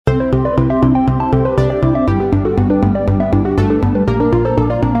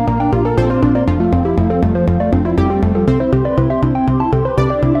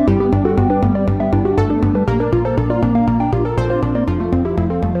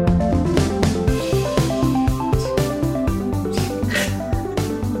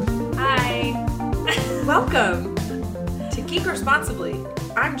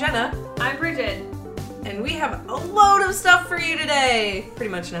Jenna. I'm Bridget. And we have a load of stuff for you today.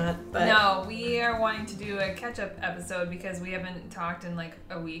 Pretty much not, but... No, we are wanting to do a catch-up episode because we haven't talked in like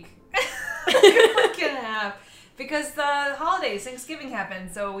a week. Like a week and a half. Because the holidays, Thanksgiving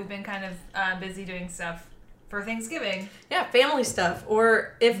happened, so we've been kind of busy doing stuff for Thanksgiving. Yeah, family stuff.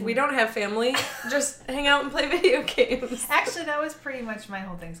 Or if we don't have family, just hang out and play video games. Actually, that was pretty much my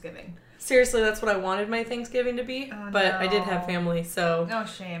whole Thanksgiving. Seriously, that's what I wanted my Thanksgiving to be, but I did have family, so... Oh,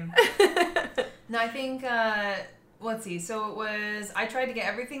 shame. No, I think, let's see, so it was, I tried to get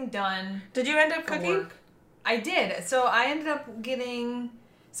everything done. Did you end up cooking? Work. I did. So I ended up getting,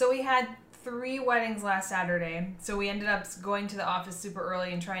 so we had 3 weddings last Saturday, so we ended up going to the office super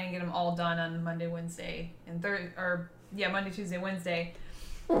early and trying to get them all done on Monday, Wednesday, and Monday, Tuesday, Wednesday.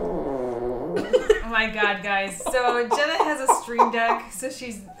 Oh my god, guys. So Jenna has a Stream Deck, so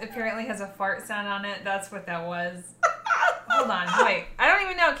she's apparently has a fart sound on it. That's what that was. Hold on, wait. I don't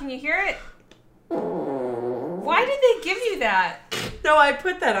even know. Can you hear it? Why did they give you that? No, I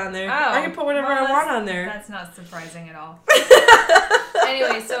put that on there. Oh, I can put whatever I want on there. That's not surprising at all.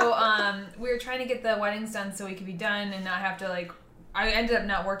 Anyway, so we were trying to get the weddings done so we could be done and not have to, like... I ended up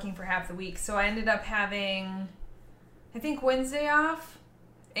not working for half the week, so I ended up having, I think, Wednesday off.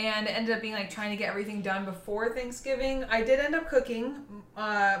 And it ended up being like trying to get everything done before Thanksgiving. I did end up cooking.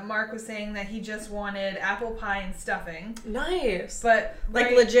 Mark was saying that he just wanted apple pie and stuffing. Nice. But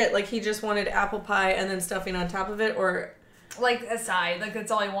like legit, like he just wanted apple pie and then stuffing on top of it, or like a side, like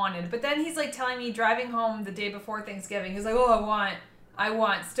that's all he wanted. But then he's like telling me driving home the day before Thanksgiving, he's like, "Oh, I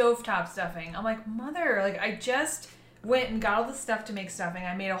want stovetop stuffing." I'm like, "Mother, like I just went and got all the stuff to make stuffing.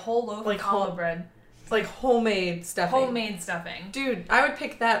 I made a whole loaf of challah bread." Like homemade stuffing. Homemade stuffing. Dude, I would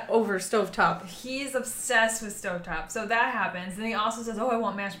pick that over stovetop. He's obsessed with stovetop. So that happens. And he also says, "Oh, I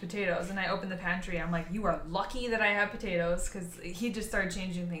want mashed potatoes." And I open the pantry. I'm like, "You are lucky that I have potatoes." Because he just started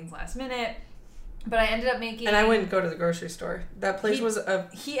changing things last minute. But I ended up making... And I wouldn't go to the grocery store. That place was a...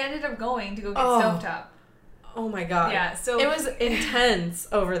 He ended up going to go get stovetop. Oh my god. Yeah, so... It was intense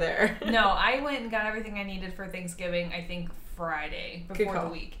over there. No, I went and got everything I needed for Thanksgiving, I think Friday, before the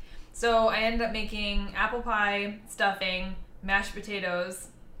week. So I ended up making apple pie, stuffing, mashed potatoes,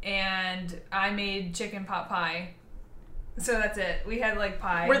 and I made chicken pot pie. So that's it. We had like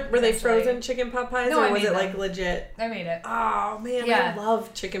pie. Were they frozen chicken pot pies, no, or was it like legit? I made it. Oh man, yeah. I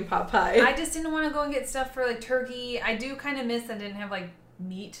love chicken pot pie. I just didn't want to go and get stuff for like turkey. I do kind of miss that I didn't have like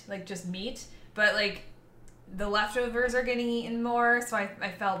meat, like just meat, but like the leftovers are getting eaten more, so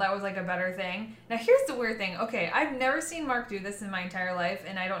I felt that was like a better thing. Now here's the weird thing. Okay, I've never seen Mark do this in my entire life,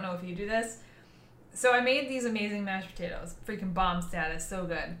 and I don't know if you do this. So I made these amazing mashed potatoes. Freaking bomb status, so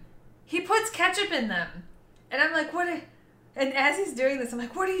good. He puts ketchup in them. And I'm like, and as he's doing this, I'm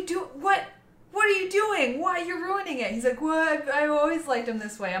like, what are you doing? What are you doing? Why? You're ruining it. He's like, what? I've always liked them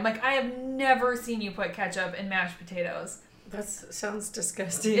this way. I'm like, I have never seen you put ketchup in mashed potatoes. That sounds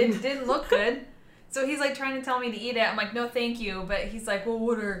disgusting. It didn't look good. So he's like trying to tell me to eat it. I'm like, no, thank you. But he's like, well,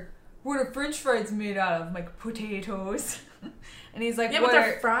 what are French fries made out of? I'm like, potatoes. And he's like, yeah, but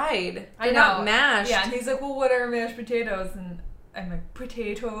they're fried. They're not mashed. Yeah, and he's like, well, what are mashed potatoes? And I'm like,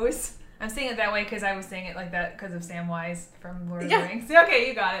 potatoes. I'm saying it that way because I was saying it like that because of Samwise from Lord of the Rings. Okay,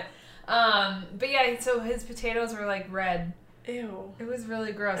 you got it. But yeah, so his potatoes were like red. Ew. It was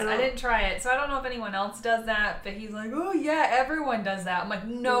really gross. I didn't try it. So I don't know if anyone else does that, but he's like, oh yeah, everyone does that. I'm like,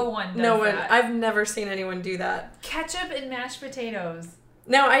 no one does that. No one. I've never seen anyone do that. Ketchup and mashed potatoes.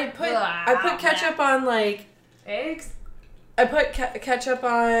 No, I put ketchup on like... Eggs? I put ketchup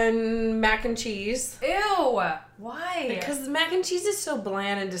on mac and cheese. Ew. Why? Because mac and cheese is so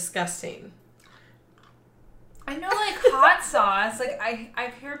bland and disgusting. I know like hot sauce. Like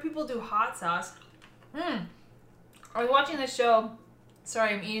I've heard people do hot sauce. I was watching this show.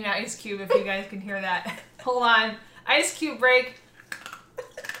 Sorry, I'm eating an ice cube if you guys can hear that. Hold on. Ice cube break.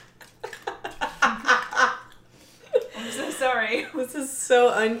 I'm so sorry. This is so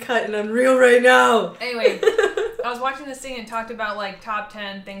uncut and unreal right now. Anyway, I was watching this thing and talked about like top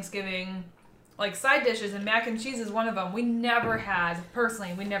 10 Thanksgiving like side dishes, and mac and cheese is one of them. We never had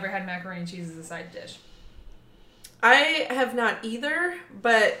macaroni and cheese as a side dish. I have not either,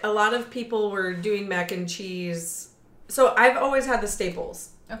 but a lot of people were doing mac and cheese. So I've always had the staples.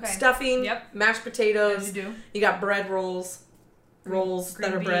 Okay. Stuffing, mashed potatoes. As you do. You got bread rolls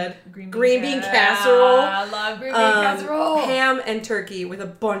that are bread. Green bean casserole. I love green bean casserole. Ham and turkey with a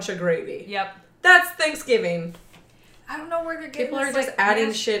bunch of gravy. Yep. That's Thanksgiving. I don't know where they're getting People are just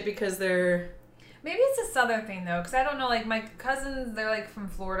adding shit because they're... Maybe it's a southern thing though, because I don't know. Like my cousins, they're like from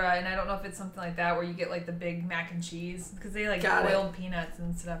Florida, and I don't know if it's something like that where you get like the big mac and cheese because they like boiled peanuts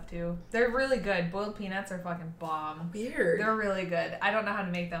and stuff too. They're really good. Boiled peanuts are fucking bomb. Weird. They're really good. I don't know how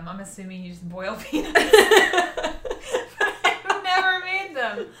to make them. I'm assuming you just boil peanuts. I've never made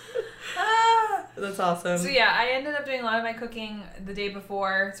them. That's awesome. So yeah, I ended up doing a lot of my cooking the day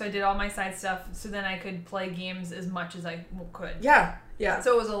before, so I did all my side stuff so then I could play games as much as I could. Yeah.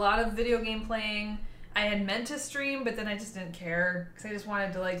 So it was a lot of video game playing. I had meant to stream, but then I just didn't care because I just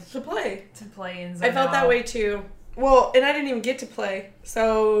wanted to play and zone I felt that way too. Well, and I didn't even get to play.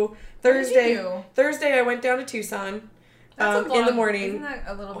 So Thursday I went down to Tucson. In the morning. Isn't that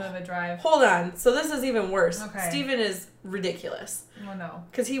a little bit of a drive? Hold on. So this is even worse. Okay. Steven is ridiculous. Oh, no.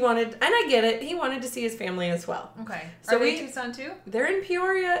 Because he wanted, and I get it, he wanted to see his family as well. Okay. So Are they Tucson too? They're in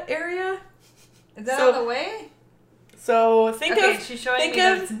Peoria area. Is that on the way? So she's showing me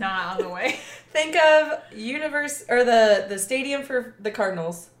that it's not on the way. Think of the stadium for the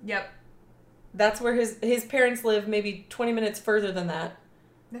Cardinals. Yep. That's where his parents live, maybe 20 minutes further than that.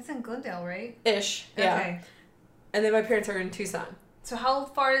 That's in Glendale, right? Ish. Yeah. Okay. And then my parents are in Tucson. So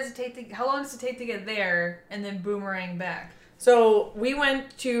how long does it take to get there and then boomerang back? So we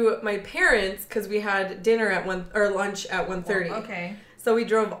went to my parents because we had lunch at 1:30. Oh, okay. So we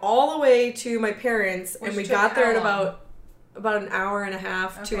drove all the way to my parents, and we got there in about an hour and a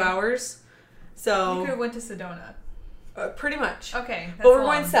half, 2 hours. So you could have went to Sedona. Pretty much. Okay. But we're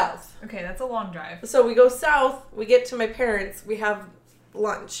going south. Okay, that's a long drive. So we go south. We get to my parents. We have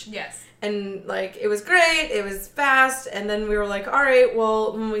lunch. Yes. And, it was great. It was fast. And then we were like, all right,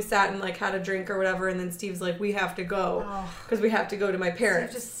 well, when we sat and, had a drink or whatever. And then Steve's like, we have to go. Because we have to go to my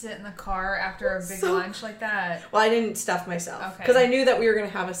parents. So you just sit in the car after a big lunch like that? Well, I didn't stuff myself. Because I knew that we were going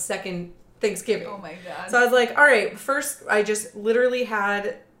to have a second Thanksgiving. Oh, my God. So I was like, all right, first I just literally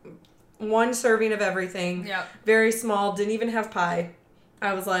had one serving of everything. Yep. Very small. Didn't even have pie.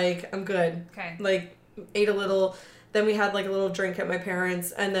 I was like, I'm good. Okay. Ate a little. Then we had a little drink at my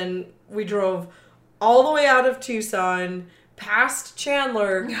parents', and then we drove all the way out of Tucson, past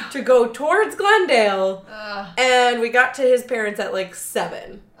Chandler, to go towards Glendale, and we got to his parents at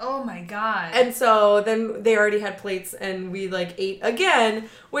 7. Oh my God. And so then they already had plates, and we ate again,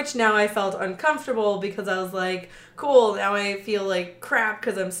 which now I felt uncomfortable because I was like, cool, now I feel like crap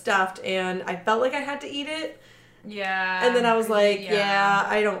because I'm stuffed, and I felt like I had to eat it. Yeah. And then I was like, yeah,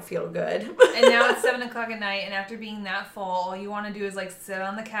 I don't feel good. And now it's 7 o'clock at night, and after being that full, all you want to do is sit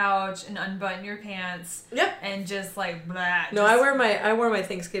on the couch and unbutton your pants. Yep. And just blah. No, I wore my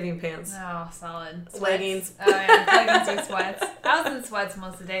Thanksgiving pants. Oh, solid. Sweats. Leggings. Oh yeah, leggings or sweats. I was in sweats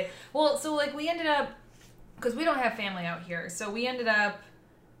most of the day. Well, so we ended up, because we don't have family out here, so we ended up.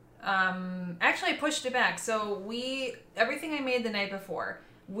 Actually, I pushed it back. So everything I made the night before.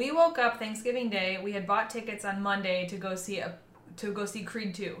 We woke up Thanksgiving Day. We had bought tickets on Monday to go see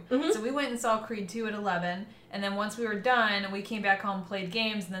Creed 2. Mm-hmm. So we went and saw Creed 2 at 11, and then once we were done, we came back home, played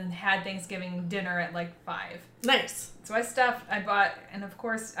games, and then had Thanksgiving dinner at 5. Nice. So I bought, and of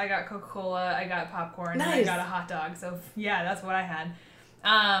course I got Coca-Cola, I got popcorn, and I got a hot dog. So yeah, that's what I had.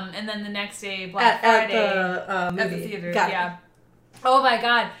 And then the next day, Black Friday, at the theater. Got it. Oh my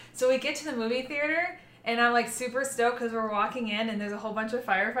God. So we get to the movie theater. And I'm super stoked because we're walking in and there's a whole bunch of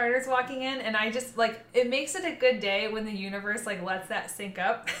firefighters walking in. And I just it makes it a good day when the universe lets that sync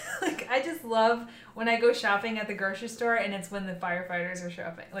up. I just love when I go shopping at the grocery store and it's when the firefighters are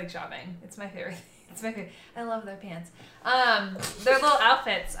shopping. It's my favorite. It's my favorite. I love their pants. Their little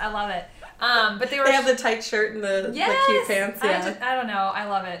outfits. I love it. But they have the tight shirt and the cute pants. Yeah. I don't know. I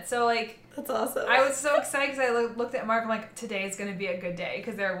love it. So that's awesome. I was so excited because I looked at Mark. I'm like, today is going to be a good day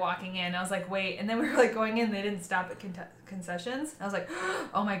because they're walking in. I was like, wait. And then we were going in. They didn't stop at concessions. I was like,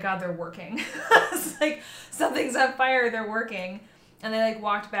 oh my God, they're working. I was like, something's on fire. They're working. And they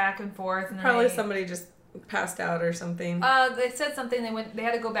walked back and forth. And then probably somebody just passed out or something. They said something. They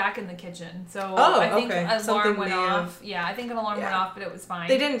had to go back in the kitchen. So I think an alarm went off. Yeah, I think an alarm went off, but it was fine.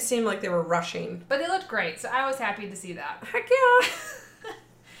 They didn't seem like they were rushing. But they looked great. So I was happy to see that. Heck yeah.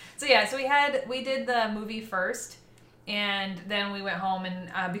 So yeah, we did the movie first, and then we went home,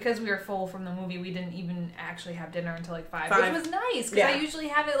 and because we were full from the movie, we didn't even actually have dinner until 5, which was nice, because I usually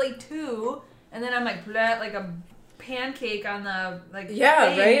have it 2, and then I'm like a pancake on the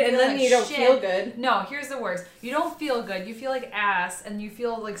yeah, right, and then you don't feel good. No, here's the worst: you don't feel good. You feel like ass, and you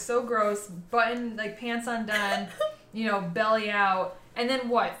feel so gross. Pants undone, belly out. And then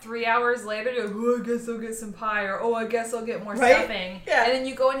what? 3 hours later, you're like, oh, I guess I'll get some pie, or I guess I'll get more stuffing. Yeah. And then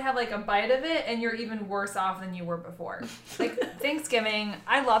you go and have a bite of it, and you're even worse off than you were before. Thanksgiving,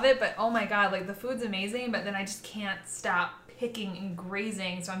 I love it, but oh my God, the food's amazing, but then I just can't stop picking and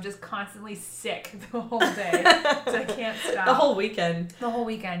grazing, so I'm just constantly sick the whole day. So I can't stop. The whole weekend. The whole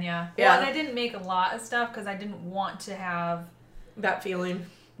weekend, yeah. Yeah. Well, and I didn't make a lot of stuff because I didn't want to have... that feeling.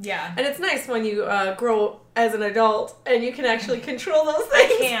 Yeah. And it's nice when you grow as an adult and you can actually control those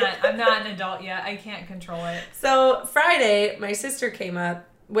things. I can't. I'm not an adult yet. I can't control it. So Friday, my sister came up,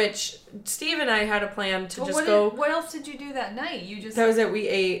 which Steve and I had a plan to go. What else did you do that night? You just... That was it. We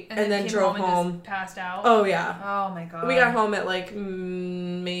ate and then drove home. And just passed out? Oh, yeah. Oh, my God. We got home at like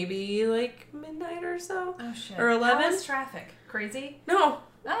maybe like midnight or so. Oh, shit. Or 11. How was traffic? Crazy? No.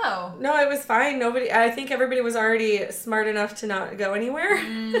 Oh. No, it was fine. I think everybody was already smart enough to not go anywhere.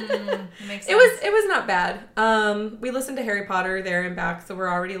 Makes sense. It was not bad. We listened to Harry Potter there and back, so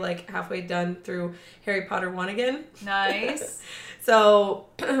we're already like halfway done through Harry Potter 1 again. Nice. So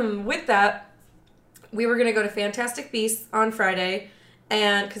with that, we were going to go to Fantastic Beasts on Friday,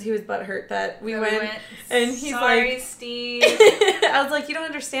 and because he was butthurt that we went, and he's Sorry, like, Steve. I was like, you don't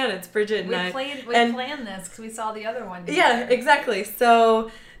understand, it's Bridget and I. We planned this because we saw the other one together. Yeah, exactly. So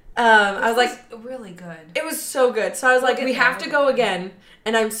I was like, really good. It was so good. So I was like, we have to go again,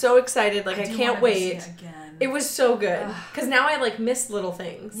 and I'm so excited. Like I can't wait. It was so good because now I like miss little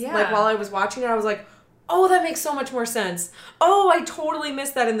things. Yeah. Like while I was watching it, I was like, oh, that makes so much more sense. Oh, I totally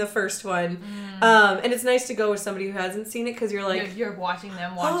missed that in the first one. And it's nice to go with somebody who hasn't seen it because you're like... You're watching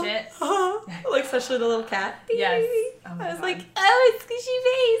them watch it. Like, especially the little cat. Yes. Oh I was like, oh, it's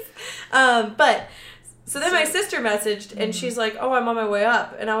squishy face. But, so then my sister messaged and she's like, oh, I'm on my way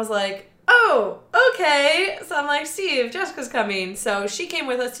up. And I was like, oh, okay. So I'm like, Steve, Jessica's coming. So she came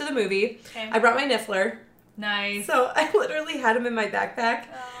with us to the movie. Okay. I brought my Niffler. Nice. So I literally had him in my backpack.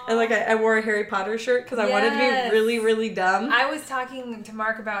 And like I wore a Harry Potter shirt because I wanted to be really, really dumb. I was talking to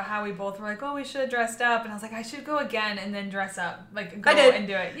Mark about how we both were like, oh, we should have dressed up. And I was like, I should go again and then dress up. Like, go and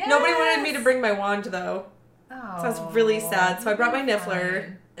do it. Yes! Nobody wanted me to bring my wand, though. Oh. So I was really sad. So I brought my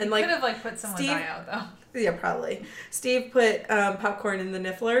Niffler. And like, could have like put someone's eye out, though. Yeah, probably. Steve put popcorn in the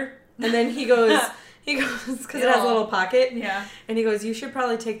Niffler. And then he goes... because it has a little pocket. Yeah. And he goes, you should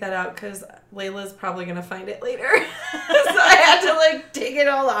probably take that out because Layla's probably going to find it later. So I had to like dig it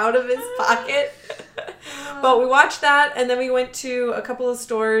all out of his pocket. But we watched that and then we went to a couple of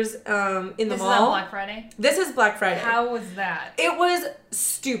stores in the mall. This is on Black Friday? This is Black Friday. How was that? It was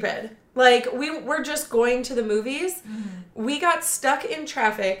stupid. Like, we were just going to the movies. Mm-hmm. We got stuck in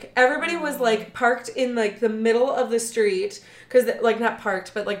traffic. Everybody was, like, parked in, like, the middle of the street. Because, like, not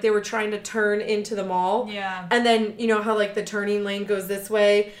parked, but, like, they were trying to turn into the mall. Yeah. And then, you know how, like, the turning lane goes this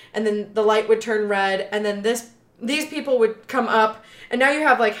way. And then the light would turn red. And then these people would come up. And now you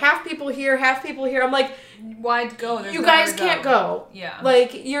have, like, half people here, half people here. I'm like... Why'd go? You guys can't go. Yeah.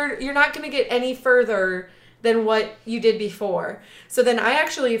 Like, you're not going to get any further than what you did before. So then I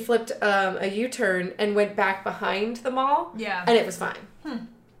actually flipped a U-turn and went back behind the mall. Yeah. And it was fine.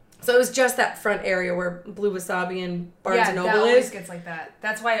 So it was just that front area where Blue Wasabi and Barnes and Noble is. Yeah, that always gets like that.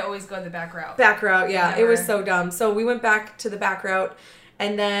 That's why I always go the back route. Back route, yeah. It was so dumb. So we went back to the back route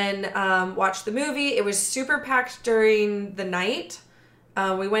and then watched the movie. It was super packed during the night.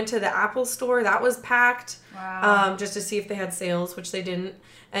 We went to the Apple store. That was packed. Wow. Just to see if they had sales, which they didn't.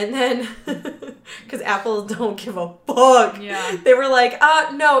 And then, because Apple don't give a fuck. Yeah. They were like,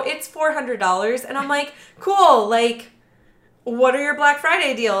 no, it's $400. And I'm like, cool. Like, what are your Black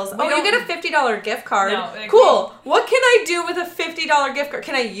Friday deals? You get a $50 gift card. No, cool. What can I do with a $50 gift card?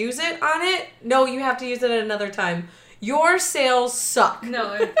 Can I use it on it? No, you have to use it at another time. Your sales suck.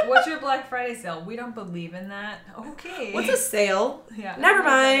 No, what's your Black Friday sale? We don't believe in that. Okay. What's a sale? Yeah. Never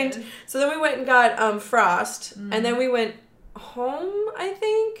mind. So then we went and got Frost. And then we went home, I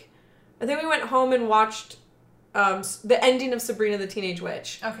think we went home and watched the ending of Sabrina the Teenage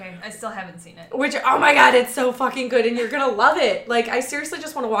Witch. Okay, I still haven't seen it. Which, oh my god, it's so fucking good and you're gonna love it. Like, I seriously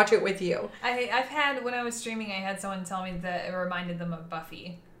just want to watch it with you. I've had, when I was streaming, I had someone tell me that it reminded them of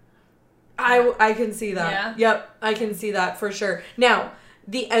Buffy. I can see that. Yeah? Yep, I can see that for sure. Now,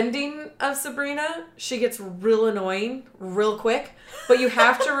 the ending of Sabrina, she gets real annoying real quick, but you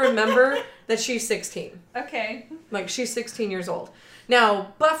have to remember that she's 16. Okay. Like, she's 16 years old.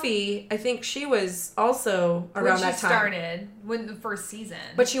 Now, Buffy, I think she was also around that time. When she started, when the first season.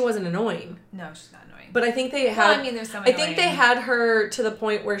 But she wasn't annoying. No, she's not annoying. But I think they had... Well, I mean, there's some annoying. I think they had her to the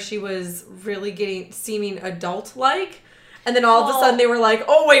point where she was really seeming adult-like. And then all of a sudden they were like,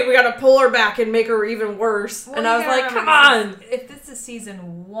 oh, wait, we gotta pull her back and make her even worse. Well, and I was like, come on. If this is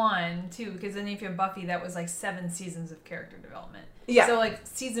season 1, too, because then if you have Buffy, that was like 7 seasons of character development. Yeah. So, like,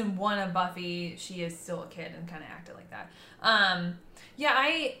 season 1 of Buffy, she is still a kid and kind of acted like that. Yeah,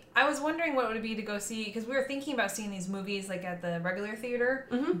 I was wondering what it would be to go see, because we were thinking about seeing these movies like at the regular theater,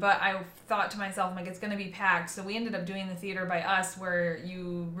 but I thought to myself, I'm like, it's going to be packed, so we ended up doing the theater by us where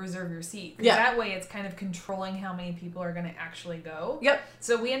you reserve your seat. Yeah. That way it's kind of controlling how many people are going to actually go. Yep.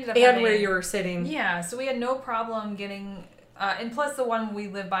 So we ended up and where you were sitting. Yeah, so we had no problem getting, and plus the one we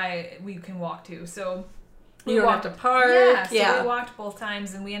live by, we can walk to, so... You don't have to park. Yeah, so we walked both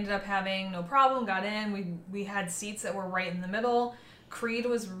times, and we ended up having no problem, got in, we had seats that were right in the middle. Creed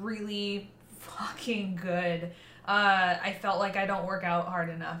was really fucking good. I felt like I don't work out hard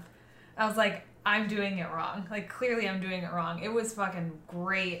enough. I was like, I'm doing it wrong. Like, clearly I'm doing it wrong. It was fucking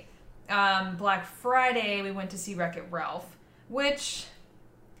great. Black Friday, we went to see Wreck-It Ralph, which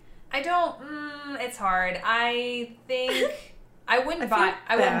I don't, it's hard. I think I wouldn't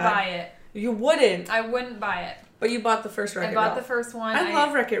buy it. You wouldn't? I wouldn't buy it. But you bought the first Wreck-It Ralph. I bought the first one. I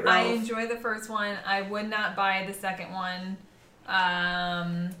love Wreck-It Ralph. I enjoy the first one. I would not buy the second one.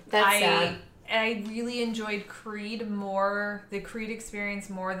 That's sad. I really enjoyed Creed more, the Creed experience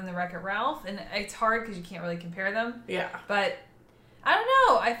more than the Wreck-It Ralph. And it's hard because you can't really compare them. Yeah. But I don't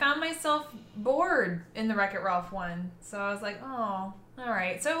know. I found myself bored in the Wreck-It Ralph one. So I was like, oh, all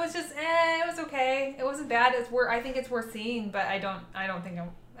right. So it was just, it was okay. It wasn't bad. I think it's worth seeing, but I don't think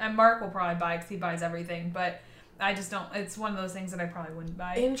and Mark will probably buy because he buys everything, but I just don't. It's one of those things that I probably wouldn't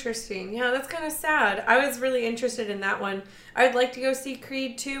buy. Interesting. Yeah, that's kind of sad. I was really interested in that one. I'd like to go see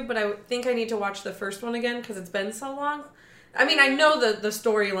Creed too, but I think I need to watch the first one again because it's been so long. I mean, I know the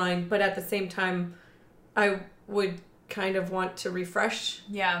storyline, but at the same time, I would kind of want to refresh.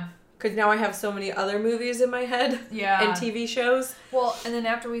 Yeah. Because now I have so many other movies in my head. Yeah. And TV shows. Well, and then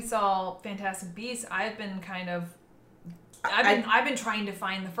after we saw Fantastic Beasts, I've been trying to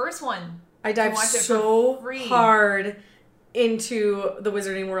find the first one. I dived so hard into the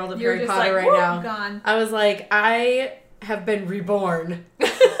wizarding world of Harry Potter right now. Gone. I was like, I have been reborn.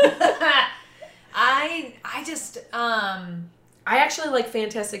 I actually like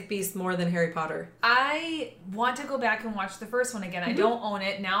Fantastic Beasts more than Harry Potter. I want to go back and watch the first one again. I don't own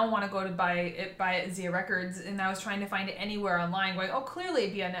it. Now I want to go to buy it Zia Records, and I was trying to find it anywhere online going, oh, clearly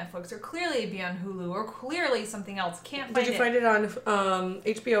it'd be on Netflix, or clearly it'd be on Hulu, or clearly something else. Can't find it. Did you find it on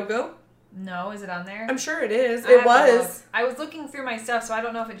HBO Go? No, is it on there? I'm sure it is. It was. I was looking through my stuff, so I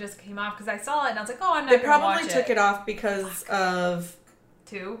don't know if it just came off, because I saw it and I was like, oh, I'm not going to watch it. They probably took it off because of...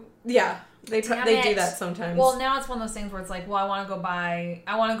 Two? Yeah. They do that sometimes. Well, now it's one of those things where it's like, well, I want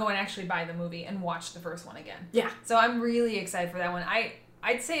to go and actually buy the movie and watch the first one again. Yeah. So I'm really excited for that one.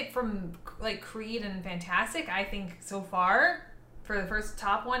 I'd say from like Creed and Fantastic, I think so far, for the first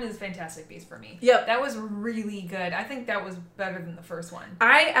top one is Fantastic Beasts for me. Yep. That was really good. I think that was better than the first one.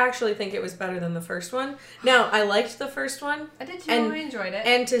 I actually think it was better than the first one. Now, I liked the first one. I did too. I enjoyed it.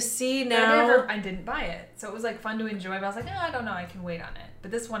 And to see now... I didn't buy it. So it was like fun to enjoy, but I was like, I don't know, I can wait on it. But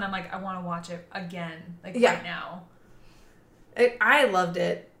this one, I'm like, I want to watch it again. Like, right now. I loved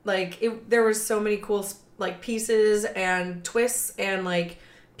it. Like, there was so many cool, like, pieces and twists and, like,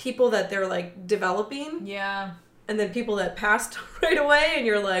 people that they're, like, developing. Yeah. And then people that passed right away, and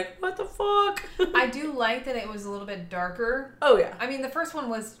you're like, what the fuck? I do like that it was a little bit darker. Oh, yeah. I mean, the first one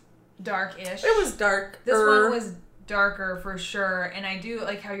was dark-ish. It was dark. This one was darker for sure, and I do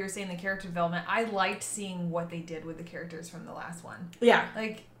like how you're saying the character development. I liked seeing what they did with the characters from the last one. Yeah.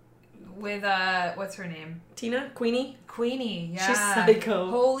 Like, with, what's her name? Tina? Queenie, yeah. She's psycho.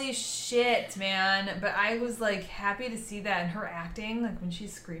 Holy shit, man. But I was, like, happy to see that, and her acting, like, when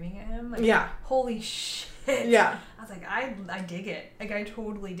she's screaming at him. Like, yeah. Holy shit. Yeah. I was like, I dig it. Like, I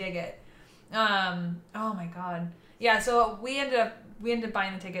totally dig it. Oh my god. Yeah, so we ended up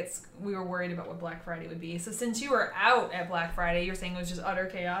buying the tickets. We were worried about what Black Friday would be. So since you were out at Black Friday, you're saying it was just utter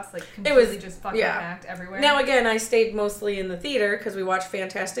chaos, like completely just fucking packed everywhere. Now again, I stayed mostly in the theater because we watched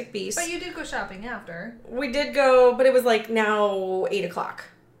Fantastic Beasts. But you did go shopping after. We did go, but it was like now 8:00.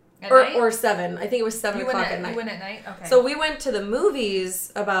 Or 7. I think it was 7 o'clock at night. You went at night? Okay. So we went to the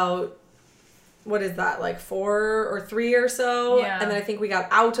movies about, what is that, like 4 or 3 or so? Yeah. And then I think we got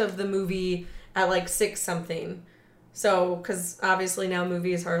out of the movie at like 6 something. So, because obviously now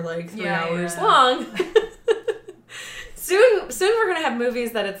movies are like 3 hours long. Soon we're going to have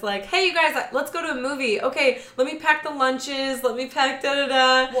movies that it's like, hey, you guys, let's go to a movie. Okay, let me pack the lunches. Let me pack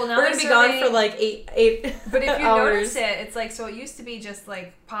da-da-da. Well, now we're going to be gone for like 8 But if you hours. notice it, it's like, so it used to be just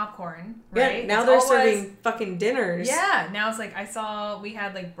like popcorn, right? Yeah, now they're serving fucking dinners. Yeah, now it's like, we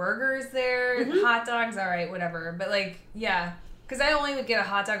had like burgers there, hot dogs, all right, whatever. But like, yeah. Because I only would get a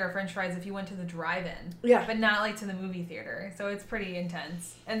hot dog or french fries if you went to the drive-in. Yeah. But not, like, to the movie theater. So it's pretty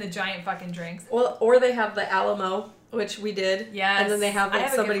intense. And the giant fucking drinks. Well, or they have the Alamo which we did. Yes. And then they have like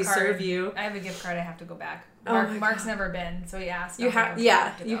somebody serve you. I have a gift card. I have to go back. Oh Mark's never been, so he asked. You have,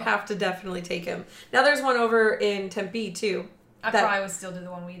 you have to definitely take him. Now there's one over in Tempe too. I probably would still do the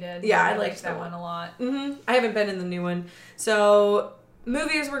one we did. Yeah, I liked that one a lot. Mm-hmm. I haven't been in the new one. So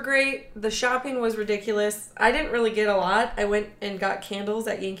movies were great. The shopping was ridiculous. I didn't really get a lot. I went and got candles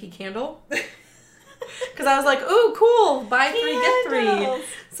at Yankee Candle. Because I was like, ooh, cool. Buy 3, get 3.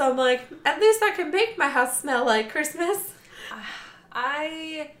 So I'm like, at least I can make my house smell like Christmas.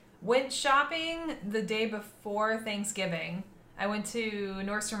 I went shopping the day before Thanksgiving. I went to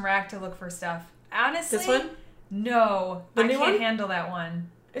Nordstrom Rack to look for stuff. Honestly, this one? No, the I new can't one? handle that one.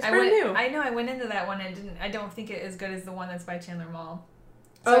 It's brand new. I know. I went into that one and I don't think it is good as the one that's by Chandler Mall.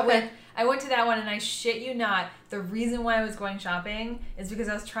 So okay. I went to that one and I shit you not, the reason why I was going shopping is because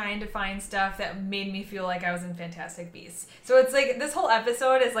I was trying to find stuff that made me feel like I was in Fantastic Beasts. So it's like, this whole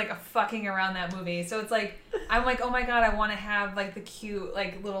episode is like a fucking around that movie. So it's like, I'm like, oh my god, I want to have like the cute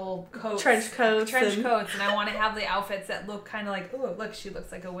like little coats. Trench coats. And I want to have the outfits that look kind of like, oh look, she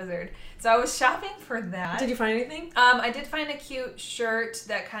looks like a wizard. So I was shopping for that. Did you find anything? I did find a cute shirt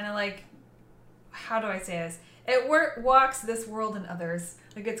that kind of like, how do I say this? It walks this world and others.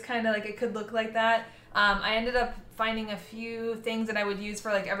 Like, it's kind of like, it could look like that. I ended up finding a few things that I would use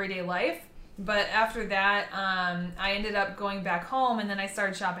for, like, everyday life. But after that, I ended up going back home, and then I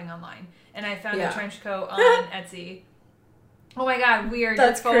started shopping online. And I found a trench coat on Etsy. Oh, my God, weird.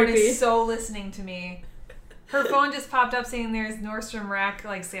 That's phone creepy. is so listening to me. Her phone just popped up saying there's Nordstrom Rack,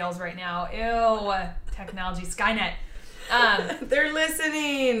 like, sales right now. Ew. Technology. Skynet. They're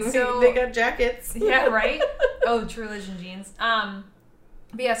listening. So, they got jackets. Yeah, right? Oh, True Religion jeans.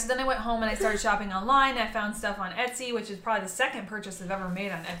 But yeah, so then I went home and I started shopping online. I found stuff on Etsy, which is probably the second purchase I've ever made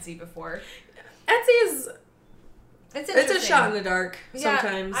on Etsy before. Etsy is... It's a shot in the dark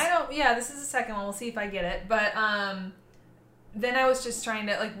sometimes. This is the second one. We'll see if I get it. But then I was just trying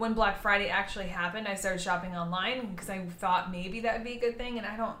to, like, when Black Friday actually happened, I started shopping online because I thought maybe that would be a good thing. And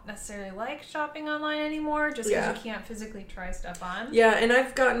I don't necessarily like shopping online anymore just because you can't physically try stuff on. Yeah, and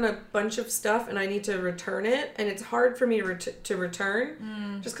I've gotten a bunch of stuff and I need to return it. And it's hard for me to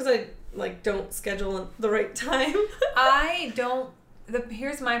return just because I, like, don't schedule the right time.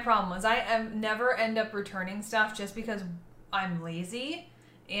 Here's my problem is I never end up returning stuff just because I'm lazy.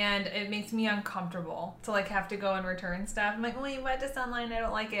 And it makes me uncomfortable to, like, have to go and return stuff. I'm like, well, you bought this online, I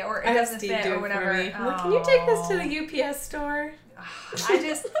don't like it, or it doesn't fit, or whatever. I'm like, can you take this to the UPS store?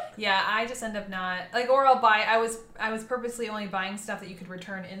 I just end up not, like, or I'll buy, I was purposely only buying stuff that you could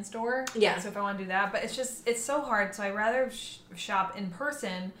return in store. Yeah. So if I want to do that, but it's so hard, so I rather shop in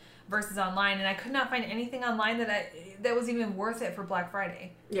person versus online, and I could not find anything online that was even worth it for Black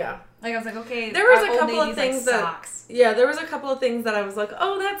Friday. Yeah. Like, I was like, okay, there was a couple of things socks. there was a couple of things that I was like,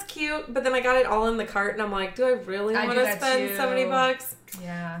 oh, that's cute, but then I got it all in the cart, and I'm like, do I really want to spend $70?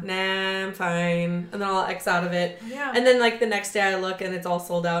 Yeah. Nah, I'm fine. And then I'll X out of it. Yeah. And then, like, the next day I look and it's all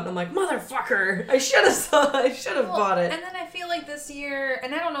sold out, and I'm like, motherfucker, I should have bought it. And then I feel like this year,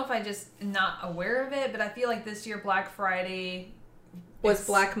 and I don't know if I just not aware of it, but I feel like this year Black Friday was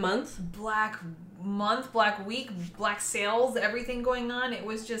Black Month, Black Week, Black sales, everything going on. It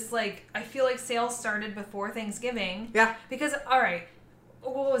was just like, I feel like sales started before Thanksgiving. Yeah. Because, all right,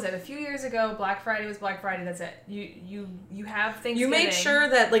 what was it? A few years ago, Black Friday was Black Friday. That's it. You have Thanksgiving. You made sure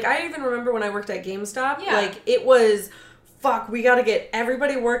that, like, I even remember when I worked at GameStop, like, it was, fuck, we got to get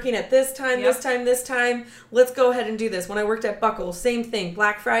everybody working at this time, this time. Let's go ahead and do this. When I worked at Buckle, same thing.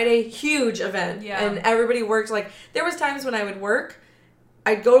 Black Friday, huge event. Yeah. And everybody worked, like, there was times when I would work,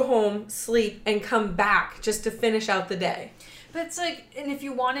 I'd go home, sleep, and come back just to finish out the day. But it's like, and if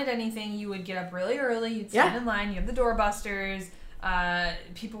you wanted anything, you would get up really early, you'd stand in line, you have the doorbusters,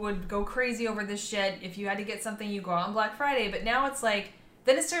 people would go crazy over this shit. If you had to get something, you go out on Black Friday. But now it's like,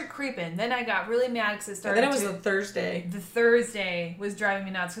 then it started creeping. Then I got really mad because it started. And then it was the Thursday. The Thursday was driving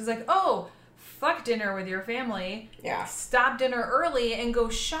me nuts. Because, like, oh, fuck dinner with your family. Yeah. Stop dinner early and go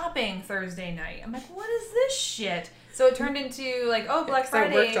shopping Thursday night. I'm like, what is this shit? So it turned into, like, oh, Black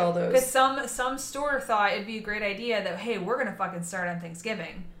Friday. I worked all those. Because some store thought it'd be a great idea that, hey, we're going to fucking start on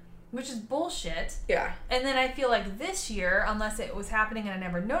Thanksgiving. Which is bullshit. Yeah. And then I feel like this year, unless it was happening and I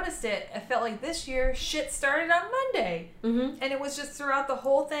never noticed it, I felt like this year shit started on Monday. Mm-hmm. And it was just throughout the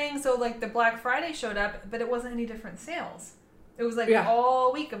whole thing. So, like, the Black Friday showed up, but it wasn't any different sales. It was, like,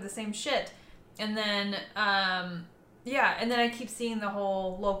 all week of the same shit. And then, and then I keep seeing the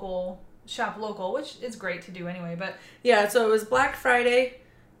whole shop local, which is great to do anyway, but... Yeah, so it was Black Friday,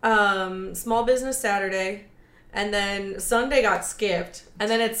 Small Business Saturday, and then Sunday got skipped, and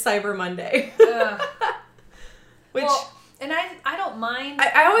then it's Cyber Monday. Which... Well, And I don't mind.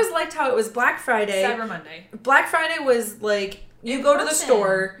 I always liked how it was Black Friday. Cyber Monday. Black Friday was like, you go to the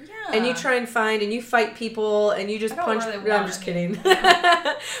store and you try and find and you fight people and you just punch. Really I'm just kidding.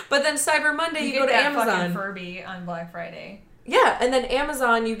 But then Cyber Monday, you go to Amazon. Fucking Furby on Black Friday. Yeah, and then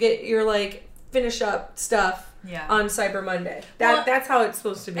Amazon, you get your like finish up stuff. Yeah. On Cyber Monday. That's how it's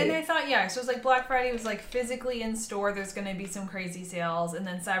supposed to be. And I thought, so it's like Black Friday was like physically in store. There's going to be some crazy sales. And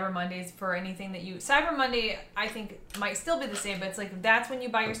then Cyber Monday's for anything that you... Cyber Monday, I think, might still be the same. But it's like, that's when you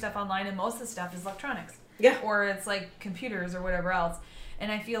buy your stuff online. And most of the stuff is electronics. Yeah. Or it's like computers or whatever else.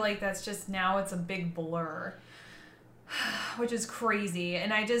 And I feel like that's just now it's a big blur. Which is crazy.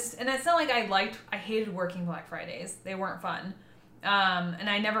 And it's not like I hated working Black Fridays. They weren't fun. And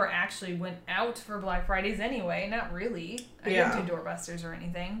I never actually went out for Black Fridays anyway. Not really. I didn't do doorbusters or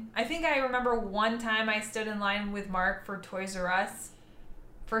anything. I think I remember one time I stood in line with Mark for Toys R Us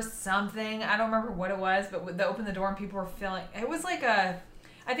for something. I don't remember what it was, but they opened the door and people were filling. It was like no,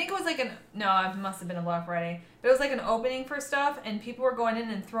 it must have been a Black Friday. But it was like an opening for stuff, and people were going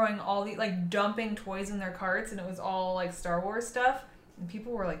in and throwing all the, like, dumping toys in their carts, and it was all, like, Star Wars stuff. And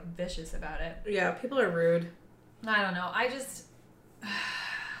people were, like, vicious about it. Yeah, people are rude. I don't know. I guess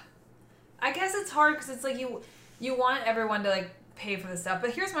it's hard because it's like you want everyone to like pay for the stuff.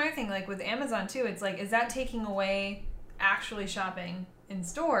 But here's my thing, like with Amazon too, it's like, is that taking away actually shopping in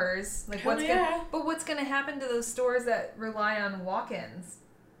stores? Like what's gonna happen to those stores that rely on walk-ins?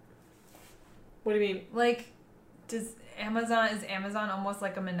 What do you mean? Like, is Amazon almost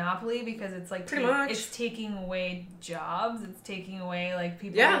like a monopoly because it's like pretty much it's taking away jobs, it's taking away like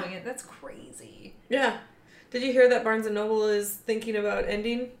people doing it. That's crazy. Yeah. Did you hear that Barnes & Noble is thinking about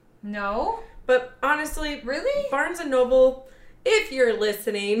ending? No. But honestly... Really? Barnes & Noble, if you're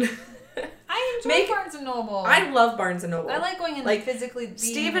listening... I enjoy Barnes & Noble. I love Barnes & Noble. I like going in and physically being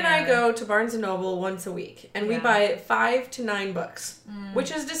Steve and I go to Barnes & Noble once a week. And we buy 5 to 9 books. Which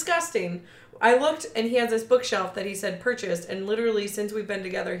is disgusting. I looked and he has this bookshelf that he said purchased. And literally since we've been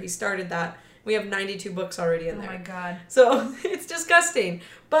together, he started that. We have 92 books already in there. Oh my God. So it's disgusting.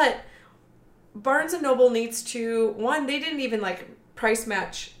 But... Barnes & Noble needs to... One, they didn't even, like, price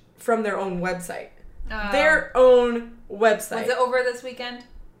match from their own website. Their own website. Was it over this weekend?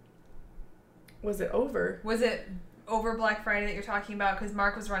 Was it over? Was it over Black Friday that you're talking about? Because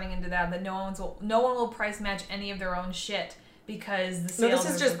Mark was running into that no one will price match any of their own shit because the sales... No,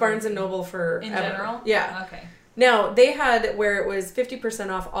 this is just Barnes & Noble for... In general? Yeah. Okay. Now, they had where it was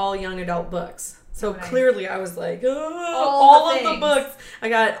 50% off all young adult books. So clearly I was like, all of the books. I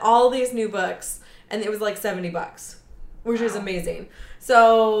got all these new books. And it was like $70, which is amazing.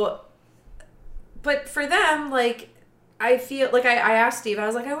 So, but for them, like, I feel like I asked Steve, I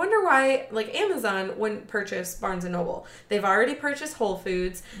was like, I wonder why, like, Amazon wouldn't purchase Barnes & Noble. They've already purchased Whole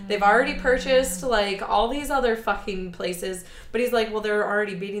Foods. They've already purchased, like, all these other fucking places. But he's like, well, they're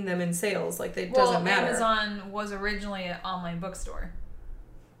already beating them in sales. Like, it doesn't matter. Amazon was originally an online bookstore.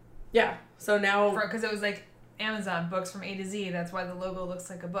 Yeah. So now... Because it was, like, Amazon books from A to Z. That's why the logo looks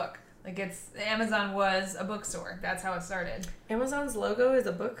like a book. Like, Amazon was a bookstore. That's how it started. Amazon's logo is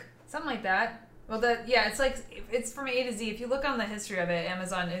a book? Something like that. Well, it's like, it's from A to Z. If you look on the history of it,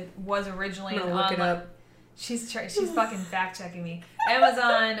 Amazon, it was originally an online... Look it up. She's fucking fact-checking me.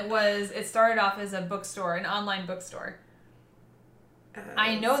 Amazon it started off as a bookstore, an online bookstore.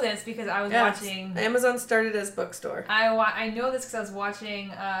 I know this because I was watching... Amazon started as bookstore. I know this because I was watching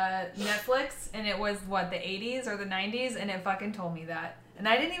Netflix, and it was, the 80s or the 90s, and it fucking told me that. And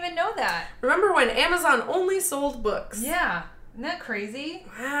I didn't even know that. Remember when Amazon only sold books? Yeah. Isn't that crazy?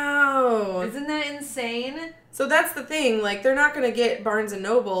 Wow. Isn't that insane? So that's the thing. Like, they're not going to get Barnes &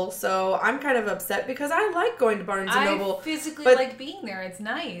 Noble, so I'm kind of upset because I like going to Barnes & Noble. I physically like being there. It's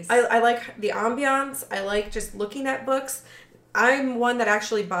nice. I like the ambiance. I like just looking at books. I'm one that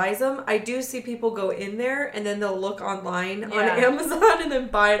actually buys them. I do see people go in there, and then they'll look online on Amazon and then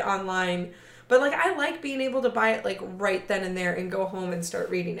buy it online. But, like, I like being able to buy it, like, right then and there and go home and start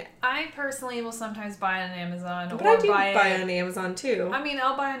reading it. I personally will sometimes buy it on Amazon. But I do buy it on Amazon, too. I mean,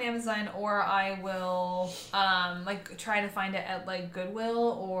 I'll buy on Amazon, or I will, try to find it at, like,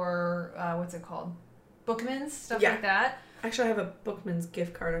 Goodwill or, what's it called? Bookman's, stuff like that. Actually, I have a Bookman's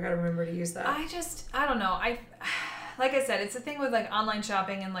gift card. I gotta remember to use that. I don't know. Like I said, it's the thing with, like, online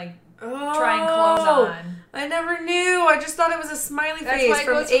shopping and, like, trying clothes on. I never knew. I just thought it was a smiley face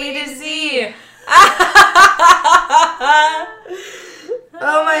from A to Z.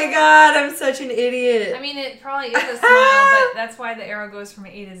 Oh my God, I'm such an idiot. I mean, it probably is a smile, but that's why the arrow goes from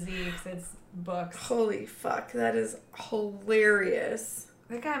A to Z, because it's books. Holy fuck, that is hilarious.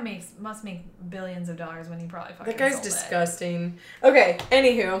 That guy must make billions of dollars when he probably fucking That guy's disgusting. Okay,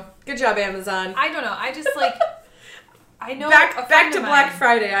 anywho, good job, Amazon. I don't know. I just, like... I know. Back to Black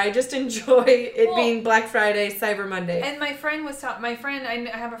Friday. I just enjoy it being Black Friday, Cyber Monday. And my friend was talking. My friend,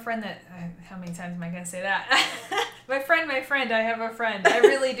 I have a friend that. How many times am I going to say that? my friend. I have a friend. I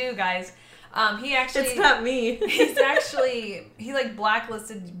really do, guys. He actually. It's not me. He like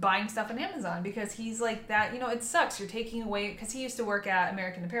blacklisted buying stuff on Amazon because he's like that. You know, it sucks. You're taking away because he used to work at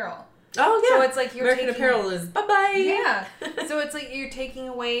American Apparel. Oh yeah. So it's like American Apparel is bye bye. Yeah. So it's like you're taking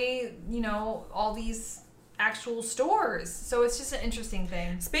away, all these actual stores. So it's just an interesting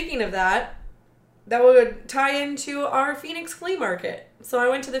thing. Speaking of that would tie into our Phoenix flea market. So I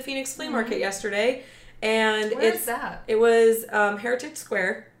went to the Phoenix flea market yesterday, and Where's that? It was Heritage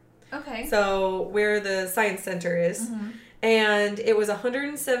Square. Okay. So where the Science Center is, and it was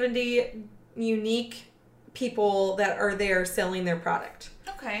 170 unique people that are there selling their product.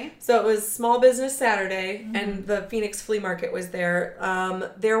 Okay. So it was Small Business Saturday, and the Phoenix Flea Market was there.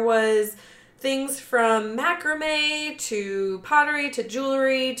 There was things from macrame to pottery to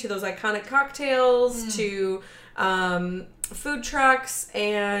jewelry to those iconic cocktails to food trucks.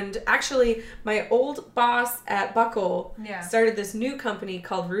 And actually, my old boss at Buckle started this new company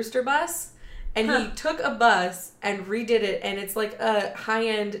called Rooster Bus. And he took a bus and redid it, and it's like a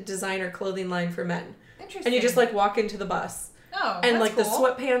high-end designer clothing line for men. Interesting. And you just like walk into the bus. Oh, and that's like cool. the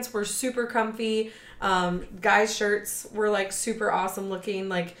sweatpants were super comfy. Guys' shirts were like super awesome looking.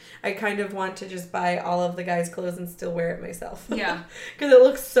 Like I kind of want to just buy all of the guys' clothes and still wear it myself. Yeah, because it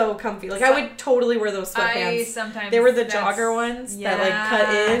looks so comfy. Like I would totally wear those sweatpants. They were the jogger ones that like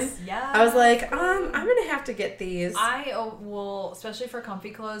cut in. Yeah, I was like, cool. I'm gonna have to get these. I will, especially for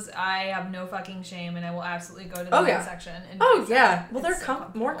comfy clothes. I have no fucking shame, and I will absolutely go to the men's section. And well, they're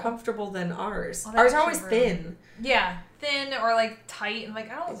more comfortable than ours. Oh, ours are always thin. Yeah, thin or like tight, and like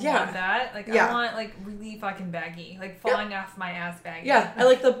I don't want that. Like I want like really fucking baggy, like falling off my ass baggy. Yeah, I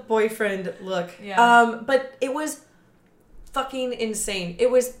like the boyfriend look. Yeah. But it was fucking insane. It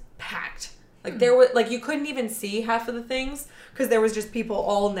was packed. Like there was like you couldn't even see half of the things because there was just people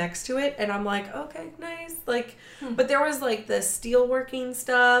all next to it, and I'm like, okay, nice. Like, but there was like the steelworking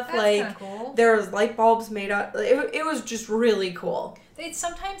stuff. That's like cool. There was light bulbs made up. It was just really cool. They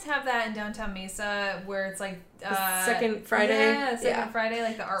sometimes have that in downtown Mesa where it's like Second Friday. Yeah, Second Friday,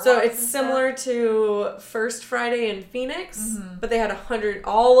 like the art. So it's similar to First Friday in Phoenix, but they had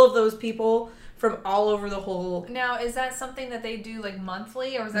all of those people from all over the whole. Now, is that something that they do like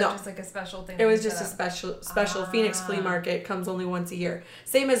monthly, or is that just like a special thing? It was just a special Phoenix flea market. Comes only once a year.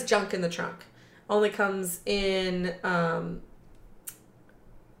 Same as Junk in the Trunk. Only comes in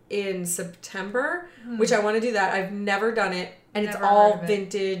September, which I want to do that. I've never done it. And it's all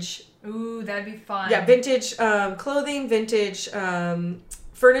vintage. Ooh, that'd be fun. Yeah, vintage clothing, vintage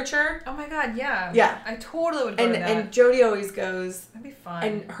furniture. Oh my god, yeah. Yeah. I totally would go to that. And Jody always goes. That'd be fun.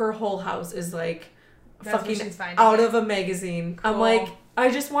 And her whole house is like fucking out of a magazine. Cool. I'm like,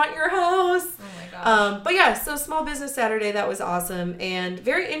 I just want your house. Oh my gosh. But yeah, so Small Business Saturday, that was awesome and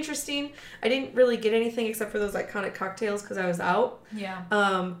very interesting. I didn't really get anything except for those iconic cocktails because I was out. Yeah.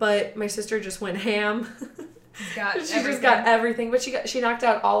 But my sister just went ham. She just got everything, but she knocked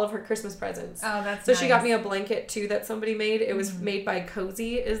out all of her Christmas presents. Oh, that's so nice. She got me a blanket too that somebody made. It was made by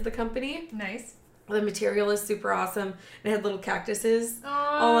Cozy is the company. Nice. The material is super awesome. It had little cactuses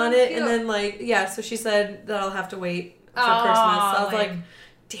all on it, cute. And then so she said that I'll have to wait for Christmas. So I was like,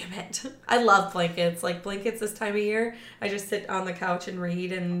 damn it. I love blankets. Like blankets this time of year. I just sit on the couch and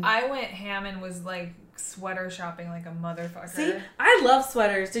read. And I went ham and was like sweater shopping like a motherfucker. See, I love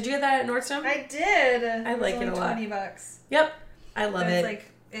sweaters. Did you get that at Nordstrom? I did. I like it a lot. $20. Yep, I love it.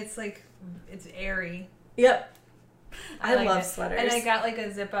 It's airy. Yep, I love it. sweaters. And I got like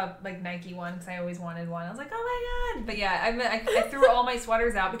a zip up like Nike one because I always wanted one. I was like, oh my god! But yeah, I threw all my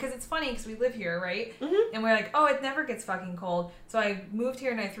sweaters out because it's funny because we live here, right? Mm-hmm. And we're like, oh, it never gets fucking cold. So I moved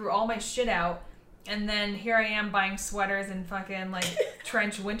here and I threw all my shit out. And then here I am buying sweaters and fucking like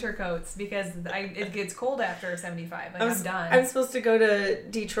trench winter coats because it gets cold after 75. Like I'm done. I'm supposed to go to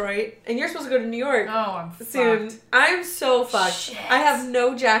Detroit and you're supposed to go to New York. Oh, I'm soon. Fucked. I'm so fucked. Shit. I have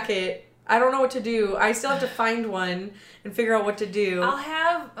no jacket. I don't know what to do. I still have to find one and figure out what to do.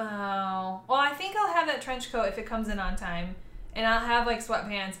 I think I'll have that trench coat if it comes in on time. And I'll have like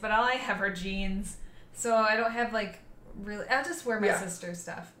sweatpants, but I'll have her jeans. So I don't have like really, I'll just wear my sister's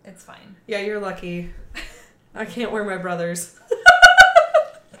stuff. It's fine. Yeah, you're lucky. I can't wear my brother's.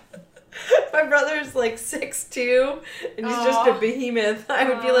 My brother's like 6'2", and he's just a behemoth. I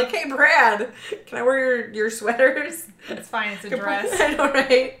would be like, hey, Brad, can I wear your sweaters? It's fine. It's a dress. I know,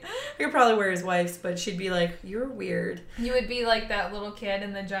 right? I could probably wear his wife's, but she'd be like, you're weird. You would be like that little kid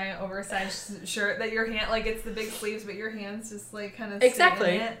in the giant oversized shirt that your hand, like it's the big sleeves, but your hands just like kind of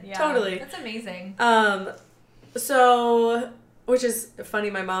exactly. in it. Yeah, totally. That's amazing. So, which is funny,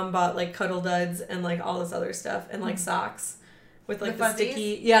 my mom bought, like, cuddle duds and, like, all this other stuff and, like, socks. With, like, the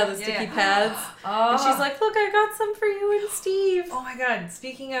sticky... Yeah, the sticky pads. Oh. And she's like, look, I got some for you and Steve. Oh, my God.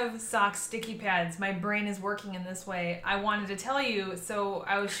 Speaking of socks, sticky pads, my brain is working in this way. I wanted to tell you, so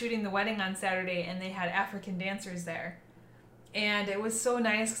I was shooting the wedding on Saturday, and they had African dancers there. And it was so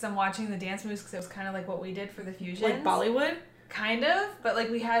nice because I'm watching the dance moves because it was kind of like what we did for the fusions. Like Bollywood? Kind of. But, like,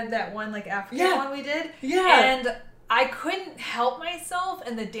 we had that one, like, African one we did. Yeah. And I couldn't help myself,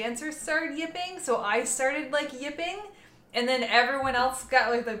 and the dancers started yipping, so I started, like, yipping. And then everyone else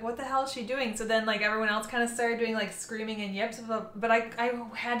got like, what the hell is she doing? So then, like, everyone else kind of started doing, like, screaming and yips. But I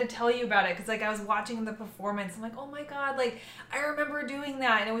had to tell you about it because, like, I was watching the performance. I'm like, oh, my God. Like, I remember doing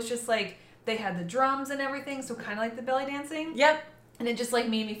that. And it was just, like, they had the drums and everything. So kind of like the belly dancing. Yep. And it just, like,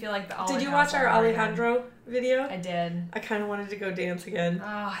 made me feel like the Did you watch our Alejandro video? I did. I kind of wanted to go dance again.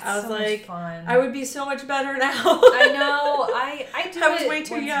 Oh, it's I was so like, much fun. I would be so much better now. I know. I do it. I was way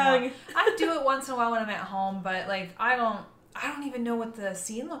too young. I do it once in a while when I'm at home, but, like, I don't even know what the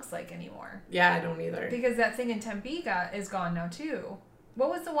scene looks like anymore. Yeah, I don't either. Because that thing in Tempe is gone now, too. What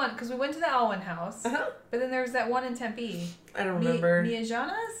was the one? Because we went to the Alwyn house. Uh-huh. But then there was that one in Tempe. I don't remember.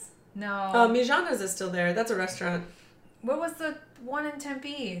 Miajanas? No. Miajanas is still there. That's a restaurant. What was the one in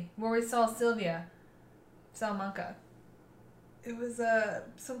Tempe where we saw Sylvia? Salamanca. It was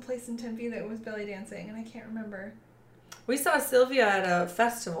some place in Tempe that was belly dancing, and I can't remember. We saw Sylvia at a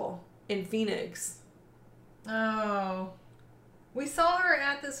festival in Phoenix. Oh. We saw her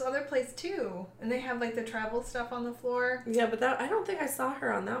at this other place, too. And they have, like, the travel stuff on the floor. Yeah, but I don't think I saw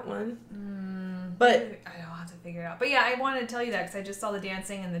her on that one. But I don't have to figure it out. But, yeah, I wanted to tell you that because I just saw the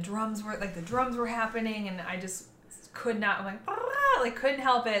dancing and the drums were happening. And I just could not, I'm like, couldn't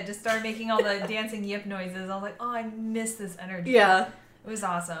help it. Just started making all the dancing yip noises. I was like, oh, I miss this energy. Yeah. It was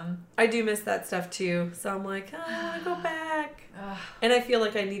awesome. I do miss that stuff, too. So I'm like, oh, I want to go back. And I feel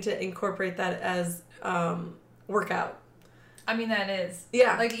like I need to incorporate that as workout. I mean, that is.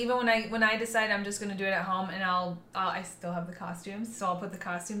 Yeah. Like, even when I decide I'm just going to do it at home, and I still have the costumes, so I'll put the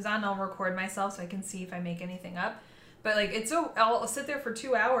costumes on, I'll record myself so I can see if I make anything up. But, like, I'll sit there for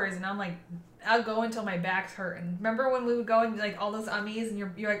 2 hours, and I'm like, I'll go until my back's hurting. Remember when we would go and, like, all those amis, and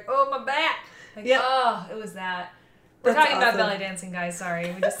you're like, oh, my back! Like, yeah. Oh, it was that. We're talking about belly dancing, guys.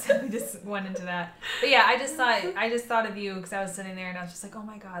 Sorry, we just went into that. But yeah, I just thought of you because I was sitting there and I was just like, oh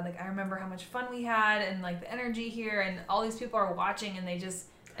my God, like I remember how much fun we had and like the energy here and all these people are watching and they just.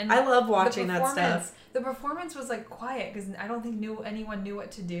 And I love watching that stuff. The performance was like quiet because I don't think anyone knew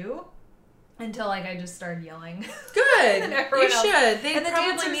what to do until like I just started yelling. Good. You should. They and the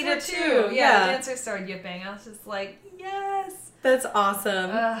probably dancers need were it too. Yeah, the dancers started yipping. I was just like, yes. That's awesome.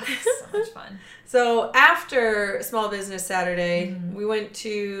 So much fun. So after Small Business Saturday, we went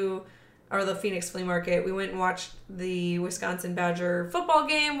to the Phoenix Flea Market. We went and watched the Wisconsin Badger football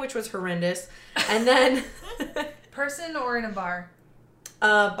game, which was horrendous. And then... Person or in a bar?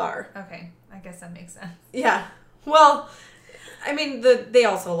 Bar. Okay. I guess that makes sense. Yeah. Well... I mean, they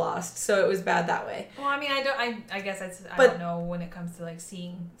also lost, so it was bad that way. Well, I mean, I guess I don't know when it comes to, like,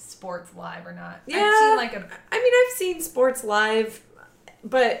 seeing sports live or not. Yeah. I've seen sports live,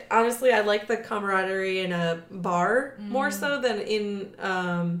 but honestly, I like the camaraderie in a bar more so than in...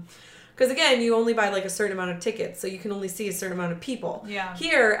 Because, again, you only buy, like, a certain amount of tickets, so you can only see a certain amount of people. Yeah.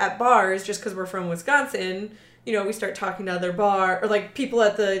 Here, at bars, just because we're from Wisconsin... You know, we start talking to other or like people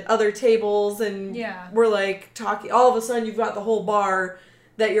at the other tables and we're like talking, all of a sudden you've got the whole bar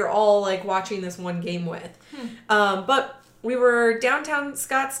that you're all like watching this one game with. But we were downtown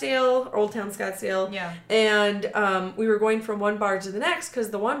Scottsdale, Old Town Scottsdale. Yeah. And we were going from one bar to the next because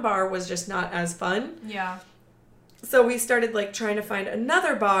the one bar was just not as fun. Yeah. So we started like trying to find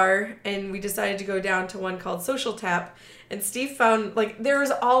another bar and we decided to go down to one called Social Tap. And Steve found like there was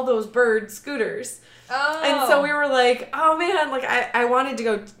all those bird scooters. Oh. And so we were like, oh man, like I wanted to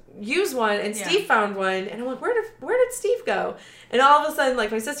go use one and Steve found one and I'm like, where did Steve go? And all of a sudden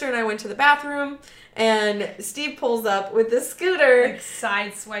like my sister and I went to the bathroom and Steve pulls up with this scooter. Like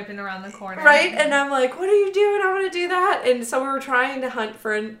side swiping around the corner. Right? And I'm like, what are you doing? I want to do that. And so we were trying to hunt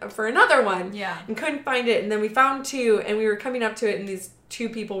for another one. Yeah. And couldn't find it. And then we found two and we were coming up to it and these two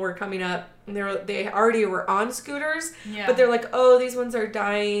people were coming up and they already were on scooters. Yeah. But they're like, oh, these ones are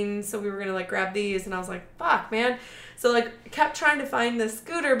dying. So we were going to like grab these. And I was like, fuck, man. So like kept trying to find the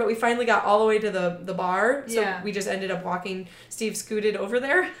scooter, but we finally got all the way to the bar. So we just ended up walking. Steve scooted over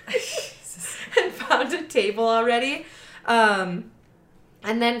there. And found a table already. And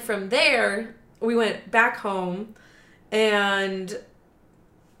then from there, we went back home and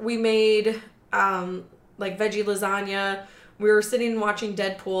we made like veggie lasagna we were sitting and watching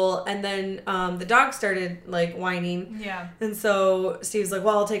Deadpool, and then the dog started, like, whining. Yeah. And so Steve's like,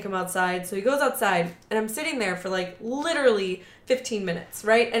 well, I'll take him outside. So he goes outside, and I'm sitting there for, like, literally 15 minutes,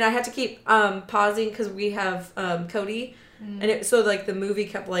 right? And I had to keep pausing because we have Cody. And so, like, the movie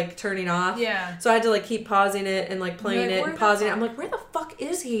kept, like, turning off. Yeah. So I had to, like, keep pausing it and, like, playing it and pausing it. I'm like, where the fuck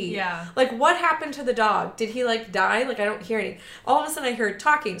is he? Yeah. Like, what happened to the dog? Did he, like, die? Like, I don't hear anything. All of a sudden, I heard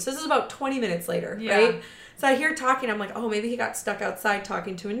talking. So this is about 20 minutes later, right? So I hear talking. I'm like, oh, maybe he got stuck outside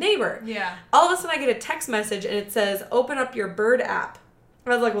talking to a neighbor. Yeah. All of a sudden, I get a text message, and it says, open up your bird app. I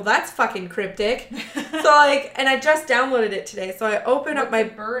was like, well, that's fucking cryptic. So, like, and I just downloaded it today. So I open up my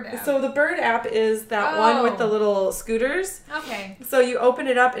bird app. So the bird app is that one with the little scooters. Okay. So you open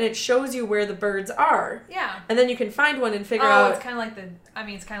it up and it shows you where the birds are. Yeah. And then you can find one and figure out. Oh, it's kind of like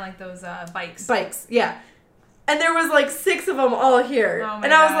it's kind of like those bikes. Bikes, yeah. And there was like 6 of them all here. Oh my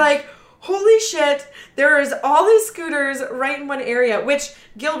and I was like, holy shit, there is all these scooters right in one area, which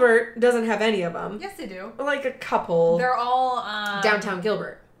Gilbert doesn't have any of them. Yes, they do. Like a couple. They're all downtown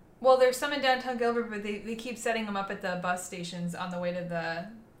Gilbert. Well, there's some in downtown Gilbert, but they keep setting them up at the bus stations on the way to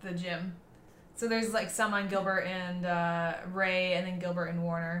the gym. So there's like some on Gilbert and Ray, and then Gilbert and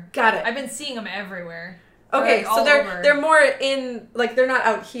Warner. Got it. I've been seeing them everywhere. Okay, like so they're more in, like, they're not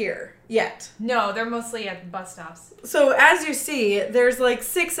out here yet. No, they're mostly at bus stops. So as you see, there's like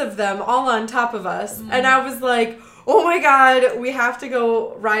 6 of them all on top of us. And I was like, oh my God, we have to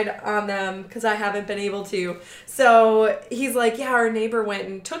go ride on them because I haven't been able to. So he's like, yeah, our neighbor went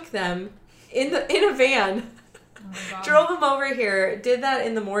and took them in a van. Oh my God. Drove them over here, did that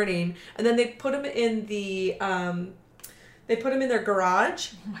in the morning, and then they put them in their garage.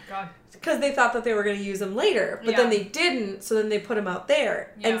 Oh my God. Because they thought that they were going to use them later. But then they didn't, so then they put them out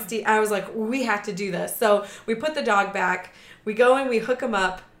there. Yeah. And I was like, we have to do this. So we put the dog back. We go and we hook him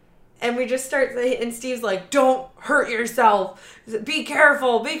up. And we just start, and Steve's like, don't hurt yourself. Be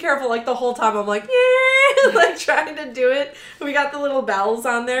careful, be careful. Like, the whole time I'm like, yeah, like, trying to do it. We got the little bells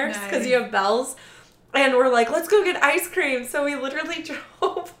on there, because you have bells. And we're like, let's go get ice cream. So we literally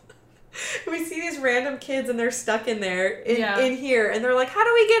drove. We see these random kids, and they're stuck in there, in here. And they're like, how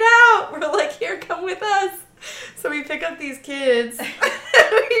do we get out? We're like, here, come with us. So we pick up these kids, and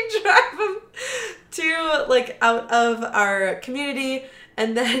we drive them to, like, out of our community.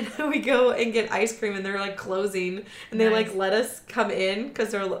 And then we go and get ice cream, and they're, like, closing. And they, like, let us come in because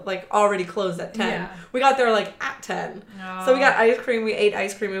they're, like, already closed at 10. Yeah. We got there, like, at 10. Oh. So we got ice cream. We ate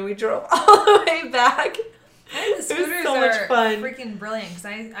ice cream, and we drove all the way back. And the scooters so much fun. Freaking brilliant, because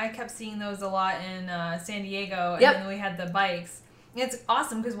I kept seeing those a lot in San Diego, and then we had the bikes. And it's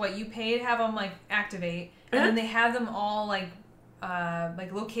awesome because what you pay to have them, like, activate, and then they have them all, like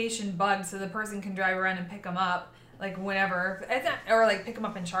location bugged, so the person can drive around and pick them up. Like, whenever. Or, like, pick them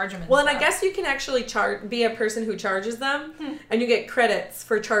up and charge them and stuff. And I guess you can actually be a person who charges them, and you get credits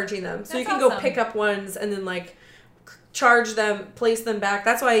for charging them. So you can go pick up ones and then, like, charge them, place them back.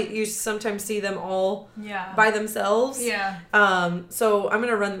 That's why you sometimes see them all by themselves. Yeah. So I'm going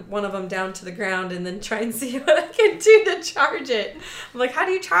to run one of them down to the ground and then try and see what I can do to charge it. I'm like, how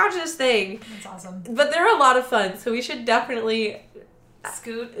do you charge this thing? That's awesome. But they're a lot of fun, so we should definitely...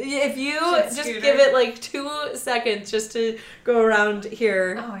 Scoot. If you just give it like 2 seconds just to go around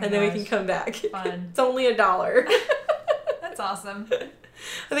here, and then we can come back. Fun. It's only $1. That's awesome.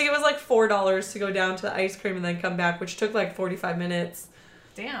 I think it was like $4 to go down to the ice cream and then come back, which took like 45 minutes.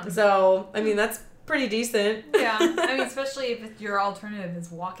 Damn. So, I mean, that's pretty decent. Yeah. I mean, especially if your alternative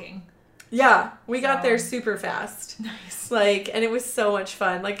is walking. Yeah, we got there super fast. Nice. Like, and it was so much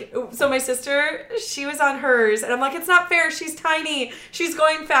fun. Like, so my sister, she was on hers, and I'm like, it's not fair. She's tiny. She's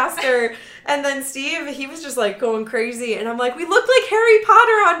going faster. And then Steve, he was just like going crazy, and I'm like, we look like Harry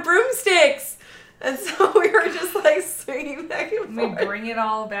Potter on broomsticks. And so we were just like swinging back and forth. We bring it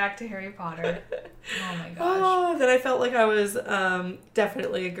all back to Harry Potter. Oh my gosh. Oh, then I felt like I was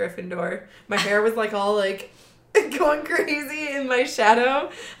definitely a Gryffindor. My hair was like all like going crazy in my shadow.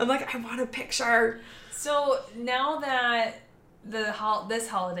 I'm like, I want a picture. So now that this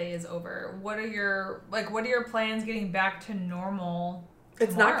holiday is over, what are your plans getting back to normal tomorrow?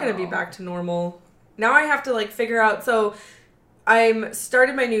 It's not going to be back to normal. Now I have to like figure out. So I'm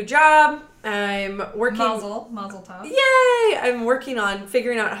started my new job. I'm working. Mazel tov. Yay! I'm working on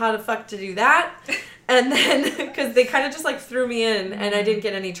figuring out how the fuck to do that. And then, because they kind of just like threw me in and I didn't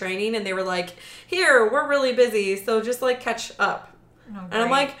get any training, and they were like, here, we're really busy, so just like catch up. Oh, and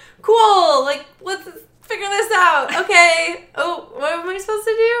I'm like, cool, like, let's figure this out. Okay. Oh, what am I supposed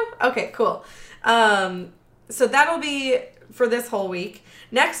to do? Okay, cool. So that'll be for this whole week.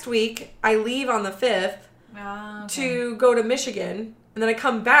 Next week, I leave on the 5th to go to Michigan, and then I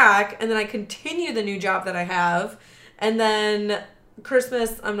come back, and then I continue the new job that I have. And then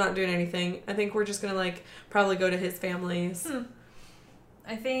Christmas, I'm not doing anything. I think we're just going to, like, probably go to his family's.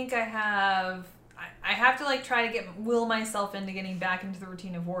 I think I have to, like, try to will myself into getting back into the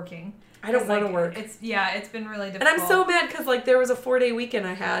routine of working. I don't want to work. It's been really difficult. And I'm so mad because, like, there was a 4-day weekend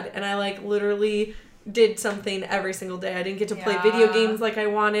I had, and I, like, literally did something every single day. I didn't get to play video games like I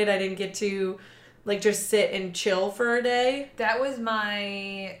wanted. I didn't get to, like, just sit and chill for a day. That was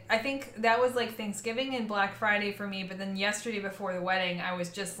I think that was, like, Thanksgiving and Black Friday for me, but then yesterday before the wedding, I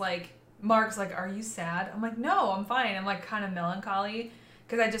was just, like, Mark's like, are you sad? I'm like, no, I'm fine. I'm, like, kind of melancholy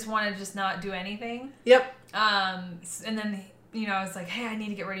because I just want to just not do anything. Yep. And then, you know, I was like, hey, I need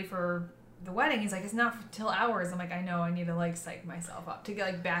to get ready for the wedding. He's like, it's not till hours. I'm like, I know, I need to, like, psych myself up to get,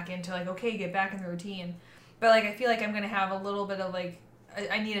 like, back into, like, okay, get back in the routine. But, like, I feel like I'm going to have a little bit of, like,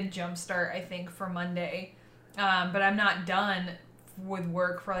 I need a jump start, I think, for Monday. But I'm not done with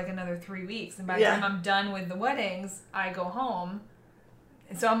work for, like, another 3 weeks. And by the time I'm done with the weddings, I go home.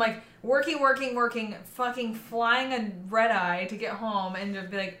 And so I'm, like, working, fucking flying a red eye to get home and to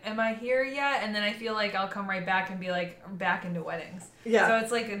be like, am I here yet? And then I feel like I'll come right back and be, like, back into weddings. Yeah. So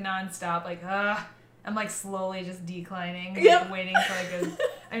it's, like, a nonstop, like, I'm, like, slowly just declining. Like, waiting for, like,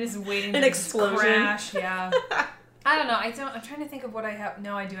 I'm just waiting for an explosion. Crash. Yeah. I don't know. I'm trying to think of what I have.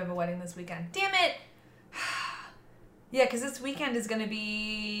 No, I do have a wedding this weekend. Damn it! Yeah, because this weekend is going to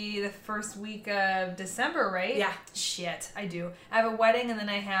be the first week of December, right? Yeah. Shit, I do. I have a wedding and then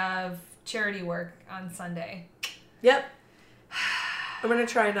I have charity work on Sunday. Yep. I'm going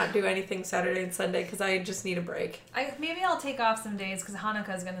to try and not do anything Saturday and Sunday because I just need a break. Maybe I'll take off some days because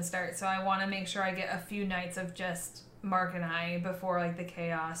Hanukkah is going to start, so I want to make sure I get a few nights of just Mark and I before, like, the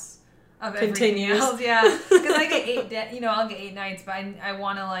chaos of continues. Else. Yeah, because I get I'll get 8 nights, but I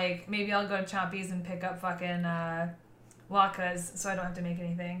want to, like, maybe I'll go to Choppy's and pick up fucking latkes so I don't have to make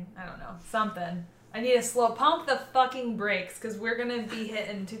anything. I don't know, something. I need to pump the fucking brakes because we're gonna be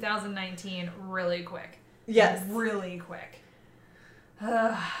hitting 2019 really quick. Yes, really quick.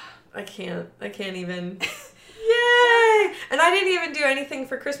 I can't even. Yay! And I didn't even do anything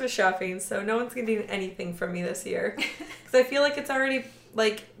for Christmas shopping, so no one's getting anything from me this year because I feel like it's already,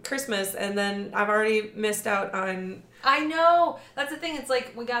 like, Christmas, and then I've already missed out on... I know! That's the thing. It's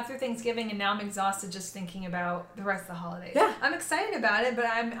like, we got through Thanksgiving, and now I'm exhausted just thinking about the rest of the holidays. Yeah. I'm excited about it, but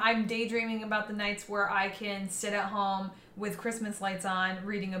I'm daydreaming about the nights where I can sit at home with Christmas lights on,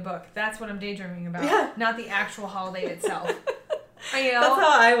 reading a book. That's what I'm daydreaming about. Yeah. Not the actual holiday itself. You know? That's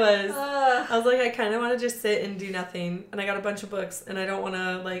how I was. I was like, I kind of want to just sit and do nothing, and I got a bunch of books, and I don't want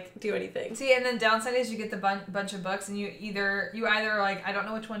to, like, do anything. See, and then downside is you get the bunch of books, and you either are like, I don't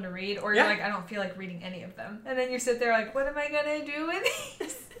know which one to read, or you're like, I don't feel like reading any of them, and then you sit there like, what am I gonna do with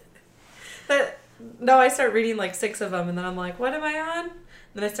these? But no, I start reading like 6 of them, and then I'm like, what am I on?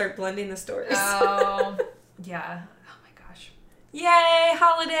 Then I start blending the stories. Oh, yeah. Yay,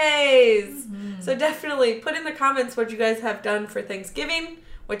 holidays! Mm-hmm. So definitely put in the comments what you guys have done for Thanksgiving,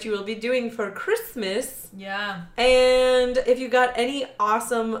 what you will be doing for Christmas. Yeah. And if you got any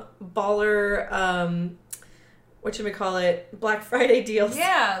awesome baller, Black Friday deals.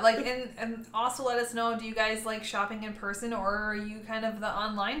 Yeah, like, and also let us know, do you guys like shopping in person, or are you kind of the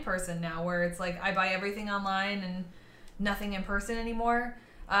online person now where it's like, I buy everything online and nothing in person anymore?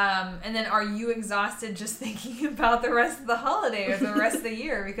 And then are you exhausted just thinking about the rest of the holiday or the rest of the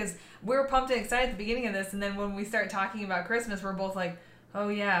year? Because we were pumped and excited at the beginning of this, and then when we start talking about Christmas, we're both like, oh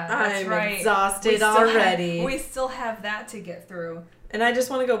yeah, that's right. I'm exhausted already. We still have that to get through. And I just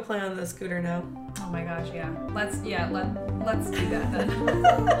want to go play on the scooter now. Oh my gosh, yeah. Let's do that then.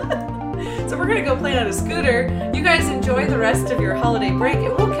 So we're going to go play on a scooter. You guys enjoy the rest of your holiday break,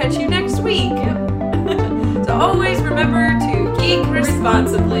 and we'll catch you next week. Yep. So always remember to geek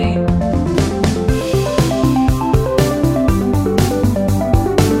responsibly.